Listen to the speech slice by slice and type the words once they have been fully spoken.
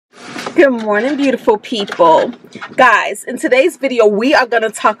Good morning, beautiful people. Guys, in today's video, we are going to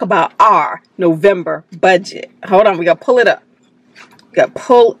talk about our November budget. Hold on, we got to pull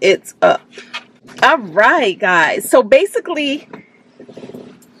it up. All right, guys. So basically,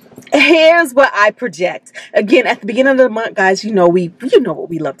 here's what I project. Again, at the beginning of the month, guys, you know what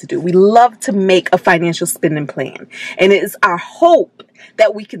we love to do. We love to make a financial spending plan. And it is our hope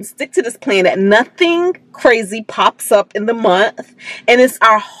that we can stick to this plan, that nothing crazy pops up in the month. And it's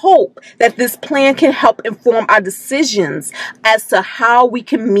our hope that this plan can help inform our decisions as to how we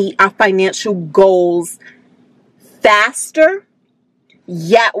can meet our financial goals faster,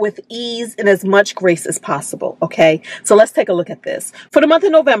 yet with ease and as much grace as possible. Okay, so let's take a look at this. For the month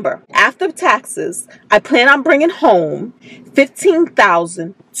of November, after taxes, I plan on bringing home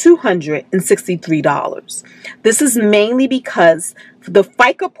 $15,263. This is mainly because the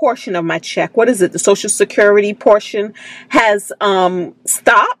FICA portion of my check, what is it, the Social Security portion, has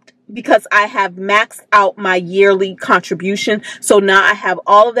stopped because I have maxed out my yearly contribution. So now I have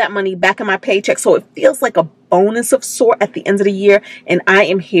all of that money back in my paycheck. So it feels like a bonus of sort at the end of the year, and I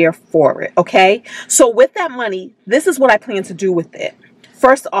am here for it. Okay, so with that money, this is what I plan to do with it.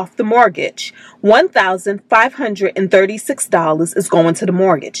 First off, the mortgage, $1,536 is going to the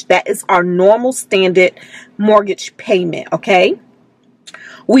mortgage. That is our normal standard mortgage payment. Okay,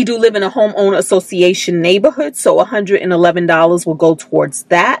 we do live in a homeowner association neighborhood, so $111 will go towards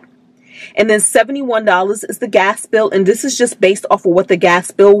that. And then $71 is the gas bill, and this is just based off of what the gas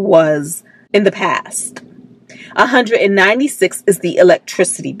bill was in the past. $196 is the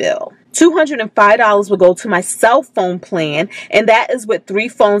electricity bill. $205 will go to my cell phone plan, and that is with 3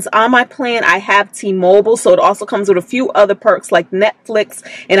 phones on my plan. I have T-Mobile, so it also comes with a few other perks like Netflix,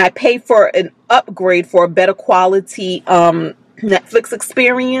 and I pay for an upgrade for a better quality Netflix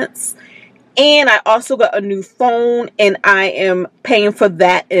experience. And I also got a new phone, and I am paying for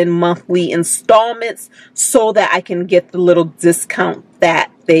that in monthly installments so that I can get the little discount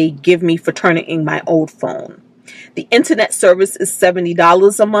that they give me for turning in my old phone. The internet service is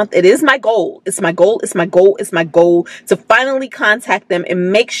 $70 a month. It is my goal. It's my goal to finally contact them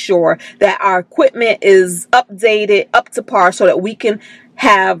and make sure that our equipment is updated, up to par, so that we can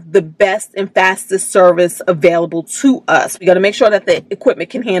have the best and fastest service available to us. We got to make sure that the equipment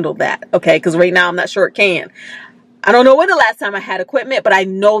can handle that, okay? Because right now I'm not sure it can. I don't know when the last time I had equipment, but I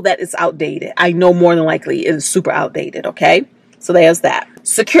know that it's outdated. I know more than likely it is super outdated, okay? So there's that.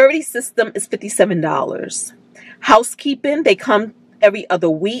 Security system is $57. Housekeeping, they come every other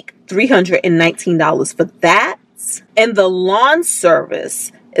week, $319 for that. And the lawn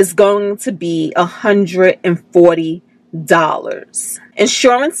service is going to be $140.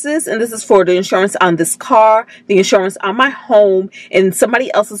 Insurances, and this is for the insurance on this car, the insurance on my home, and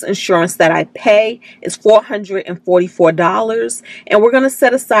somebody else's insurance that I pay is $444. And we're going to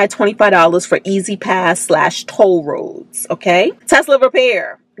set aside $25 for Easy Pass / toll roads. Okay, Tesla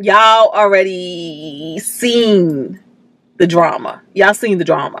repair. Y'all already seen the drama. Y'all seen the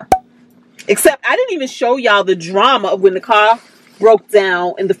drama. Except I didn't even show y'all the drama of when the car broke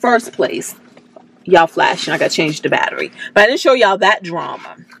down in the first place. Y'all flashing, I gotta change the battery. But I didn't show y'all that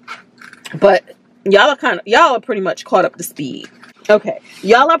drama. But y'all are pretty much caught up to speed. Okay,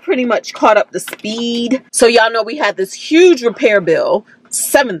 y'all are pretty much caught up to speed. So y'all know we had this huge repair bill,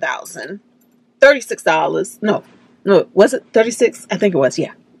 $7,036. No, was it 36? I think it was,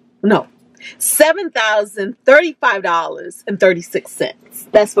 yeah. No,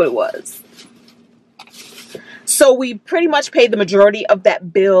 $7,035.36. That's what it was. So we pretty much paid the majority of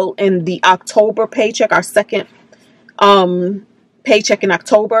that bill in the October paycheck, our second paycheck in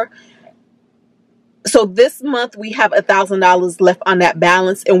October. So this month we have $1,000 left on that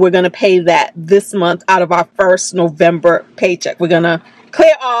balance, and we're going to pay that this month out of our first November paycheck. We're going to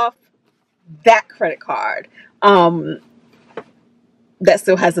clear off that credit card that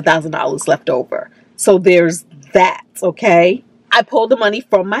still has $1,000 left over. So there's that, okay? I pulled the money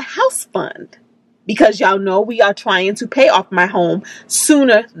from my house fund, because y'all know we are trying to pay off my home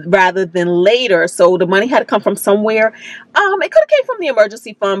sooner rather than later. So the money had to come from somewhere. It could have came from the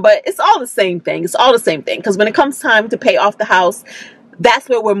emergency fund, but it's all the same thing. It's all the same thing. Because when it comes time to pay off the house, that's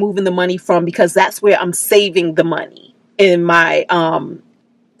where we're moving the money from, because that's where I'm saving the money in my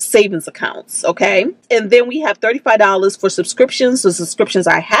savings accounts, okay? And then we have $35 for subscriptions. The subscriptions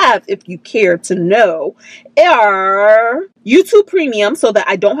I have, if you care to know, are YouTube Premium, so that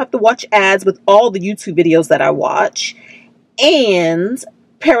I don't have to watch ads with all the YouTube videos that I watch, and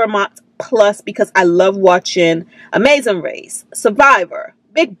Paramount Plus, because I love watching Amazing Race, Survivor,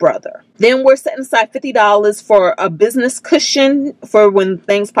 Big brother. Then we're setting aside $50 for a business cushion for when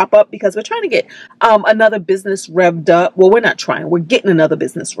things pop up, because we're trying to get another business revved up. Well, we're not trying. We're getting another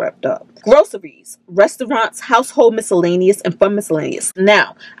business revved up. Groceries, restaurants, household miscellaneous, and fun miscellaneous.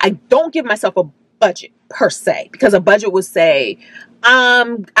 Now, I don't give myself a budget per se, because a budget would say,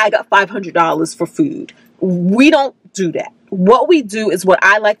 I got $500 for food. We don't do that. What we do is what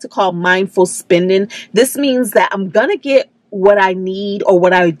I like to call mindful spending. This means that I'm going to get what I need or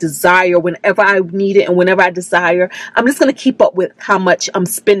what I desire whenever I need it and whenever I desire. I'm just going to keep up with how much I'm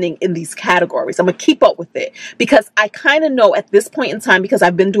spending in these categories. I'm going to keep up with it, because I kind of know at this point in time, because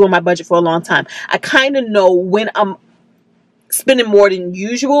I've been doing my budget for a long time, I kind of know when I'm spending more than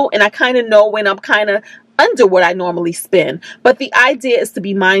usual, and I kind of know when I'm kind of under what I normally spend. But the idea is to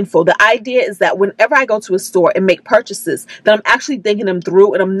be mindful. The idea is that whenever I go to a store and make purchases, that I'm actually thinking them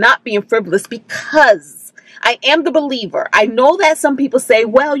through and I'm not being frivolous, because I am the believer. I know that some people say,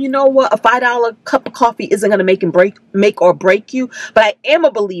 well, you know what, a $5 cup of coffee isn't going to make or break you. But I am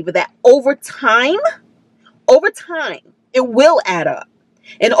a believer that over time, it will add up.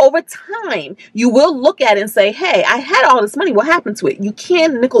 And over time, you will look at it and say, hey, I had all this money. What happened to it? You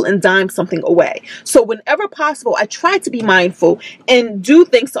can nickel and dime something away. So whenever possible, I try to be mindful and do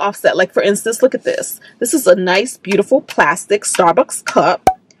things to offset. Like, for instance, look at this. This is a nice, beautiful plastic Starbucks cup,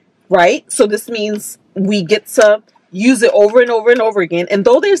 right? So this means we get to use it over and over and over again. And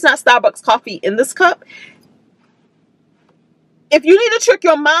though there's not Starbucks coffee in this cup, if you need to trick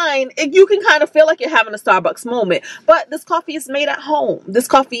your mind, you can kind of feel like you're having a Starbucks moment. But this coffee is made at home. This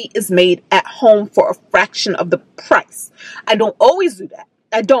coffee is made at home for a fraction of the price. I don't always do that.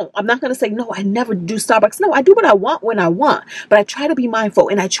 I don't. I'm not going to say, no, I never do Starbucks. No, I do what I want when I want. But I try to be mindful,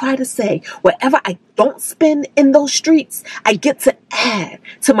 and I try to say, whatever I don't spend in those streets, I get to add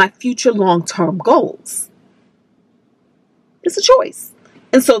to my future long-term goals. It's a choice.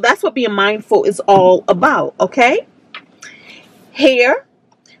 And so that's what being mindful is all about, okay? Hair.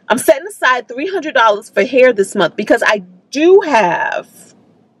 I'm setting aside $300 for hair this month, because I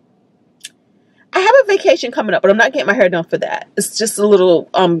have a vacation coming up, but I'm not getting my hair done for that. It's just a little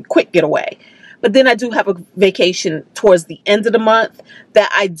quick getaway. But then I do have a vacation towards the end of the month that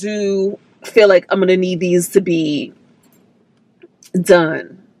I do feel like I'm going to need these to be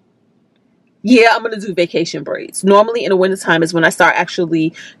done. Yeah, I'm going to do vacation braids. Normally in the wintertime is when I start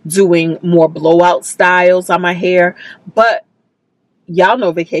actually doing more blowout styles on my hair. But y'all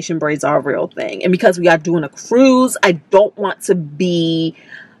know vacation braids are a real thing. And because we are doing a cruise, I don't want to be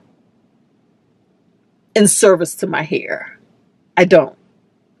in service to my hair. I don't.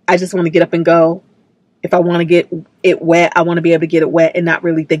 I just want to get up and go. If I want to get it wet, I want to be able to get it wet and not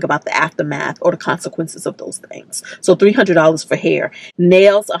really think about the aftermath or the consequences of those things. So $300 for hair.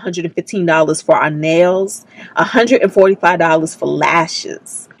 Nails, $115 for our nails. $145 for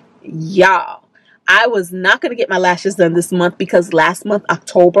lashes. Y'all, I was not going to get my lashes done this month because last month,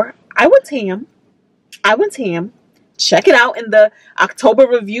 October, I went ham. Check it out in the October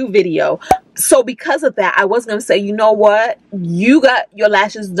review video. So because of that, I was going to say, you know what? You got your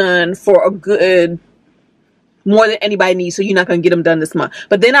lashes done for a good, more than anybody needs, so you're not going to get them done this month.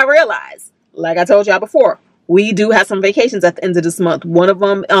 But then I realized, like I told y'all before, we do have some vacations at the end of this month. One of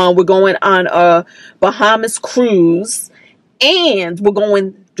them, we're going on a Bahamas cruise, and we're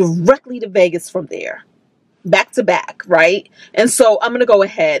going directly to Vegas from there. Back to back, right? And so I'm going to go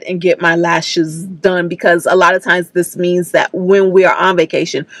ahead and get my lashes done, because a lot of times this means that when we are on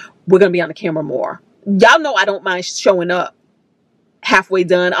vacation, we're going to be on the camera more. Y'all know I don't mind showing up halfway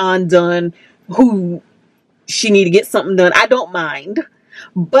done, undone, who she need to get something done. I don't mind.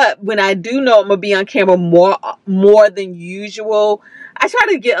 But when I do know I'm going to be on camera more than usual, I try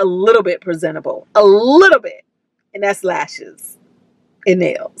to get a little bit presentable. A little bit. And that's lashes and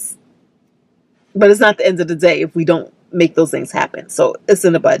nails. But it's not the end of the day if we don't make those things happen. So it's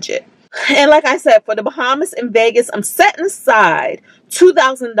in the budget. And like I said, for the Bahamas and Vegas, I'm setting aside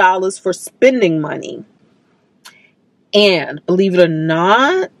 $2,000 for spending money. And believe it or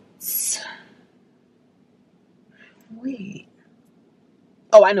not, wait.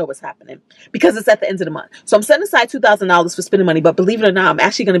 Oh, I know what's happening, because it's at the end of the month. So I'm setting aside $2,000 for spending money. But believe it or not, I'm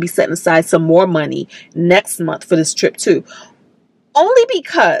actually going to be setting aside some more money next month for this trip too. Only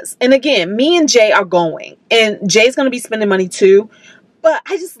because, and again, me and Jay are going, and Jay's going to be spending money too. But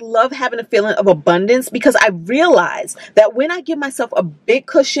I just love having a feeling of abundance, because I realize that when I give myself a big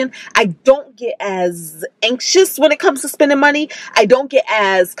cushion, I don't get as anxious when it comes to spending money. I don't get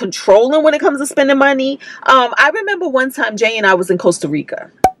as controlling when it comes to spending money. I remember one time Jay and I was in Costa Rica,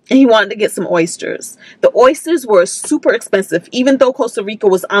 and he wanted to get some oysters. The oysters were super expensive. Even though Costa Rica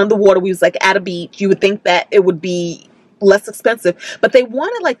was on the water, we was like at a beach, you would think that it would be less expensive, but they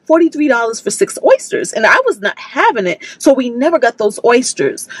wanted like $43 for 6 oysters, and I was not having it, so we never got those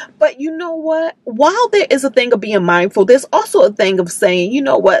oysters. But you know what? While there is a thing of being mindful, there's also a thing of saying, you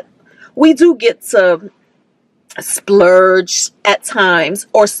know what? We do get to splurge at times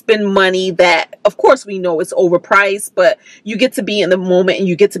or spend money that, of course, we know it's overpriced, but you get to be in the moment and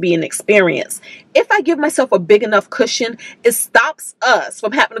you get to be an experience. If I give myself a big enough cushion, it stops us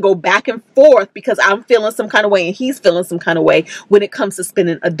from having to go back and forth because I'm feeling some kind of way and he's feeling some kind of way when it comes to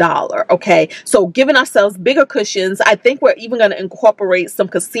spending $1. Okay, so giving ourselves bigger cushions. I think we're even going to incorporate some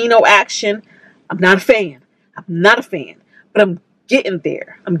casino action. I'm not a fan, but I'm getting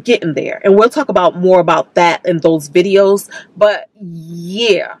there. And we'll talk about more about that in those videos. But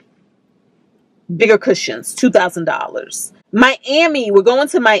yeah, bigger cushions, $2,000. Miami, we're going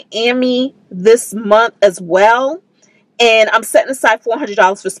to Miami this month as well. And I'm setting aside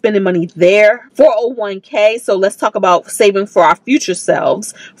 $400 for spending money there. 401k. So let's talk about saving for our future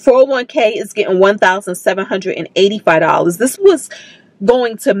selves. 401k is getting $1,785. This was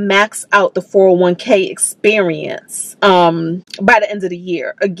going to max out the 401k experience by the end of the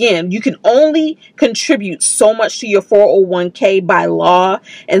year. Again, you can only contribute so much to your 401k by law,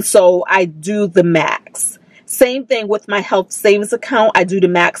 and so I do the max. Same thing with my health savings account. I do the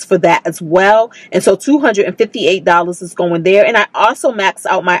max for that as well. And so $258 is going there. And I also max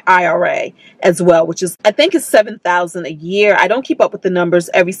out my IRA as well, which is, I think it's $7,000 a year. I don't keep up with the numbers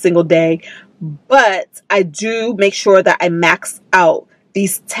every single day, but I do make sure that I max out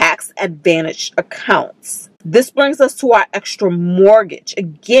these tax advantage accounts. This brings us to our extra mortgage.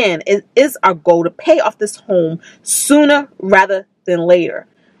 Again, it is our goal to pay off this home sooner rather than later.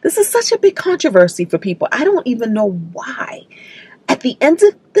 This is such a big controversy for people. I don't even know why. At the end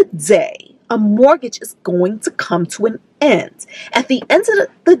of the day, a mortgage is going to come to an end. At the end of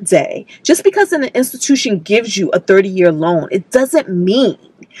the day, just because an institution gives you a 30-year loan, it doesn't mean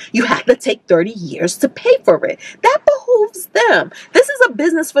you have to take 30 years to pay for it. That behooves them. This is a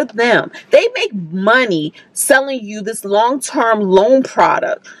business for them. They make money selling you this long-term loan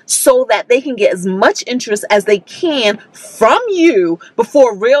product so that they can get as much interest as they can from you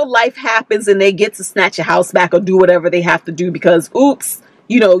before real life happens and they get to snatch your house back or do whatever they have to do because, oops,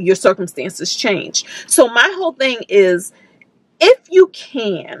 you know, your circumstances change. So my whole thing is, if you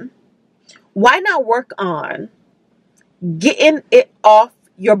can, why not work on getting it off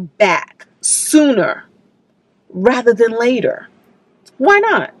your back sooner rather than later? Why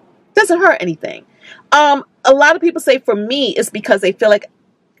not? Doesn't hurt anything. A lot of people say for me it's because they feel like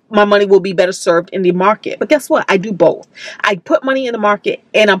my money will be better served in the market. But guess what? I do both. I put money in the market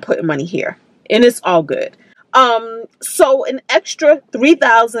and I'm putting money here, and it's all good. So an extra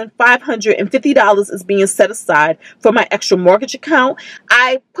 $3,550 is being set aside for my extra mortgage account.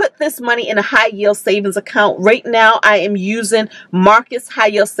 I put this money in a high yield savings account. Right now, I am using Marcus high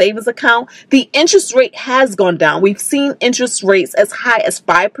yield savings account. The interest rate has gone down. We've seen interest rates as high as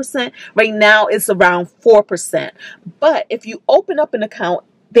 5%. Right now, it's around 4%. But if you open up an account,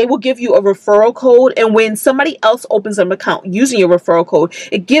 they will give you a referral code. And when somebody else opens an account using your referral code,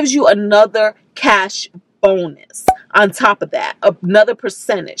 it gives you another cash bonus on top of that, another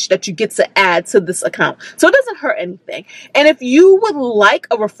percentage that you get to add to this account. So it doesn't hurt anything. And if you would like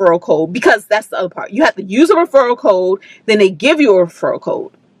a referral code, because that's the other part, you have to use a referral code, then they give you a referral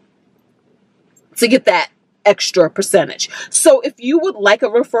code to get that extra percentage. So if you would like a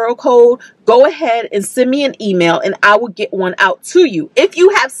referral code, go ahead and send me an email and I will get one out to you. If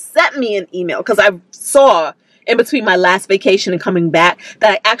you have sent me an email, because I saw in between my last vacation and coming back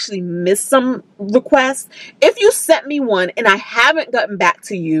that I actually missed some requests. If you sent me one and I haven't gotten back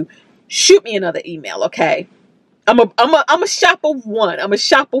to you, shoot me another email, okay? I'm a shop of one. I'm a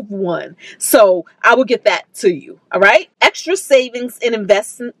shop of one. So I will get that to you, all right? Extra savings in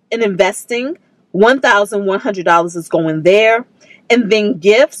investing, $1,100 is going there. And then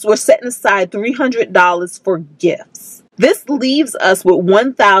gifts, we're setting aside $300 for gifts. This leaves us with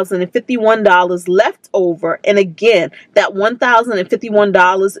 $1,051 left over. And again, that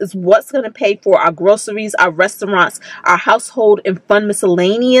 $1,051 is what's going to pay for our groceries, our restaurants, our household and fun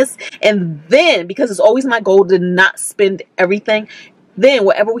miscellaneous. And then, because it's always my goal to not spend everything, then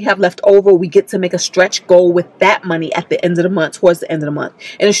whatever we have left over, we get to make a stretch goal with that money at the end of the month, towards the end of the month.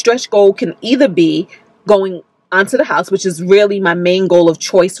 And a stretch goal can either be going onto the house, which is really my main goal of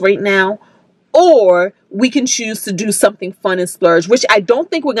choice right now, or we can choose to do something fun and splurge, which I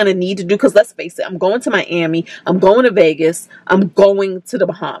don't think we're going to need to do because let's face it, I'm going to Miami, I'm going to Vegas, I'm going to the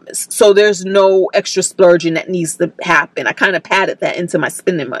Bahamas. So there's no extra splurging that needs to happen. I kind of padded that into my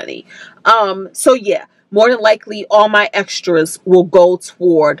spending money. So yeah, more than likely all my extras will go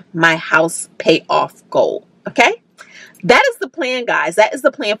toward my house payoff goal. Okay? That is the plan, guys. That is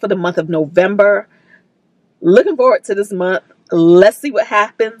the plan for the month of November. Looking forward to this month. Let's see what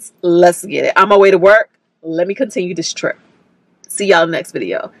happens. Let's get it. On my way to work. Let me continue this trip. See y'all in the next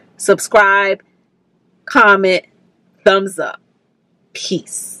video. Subscribe, comment, thumbs up.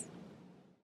 Peace.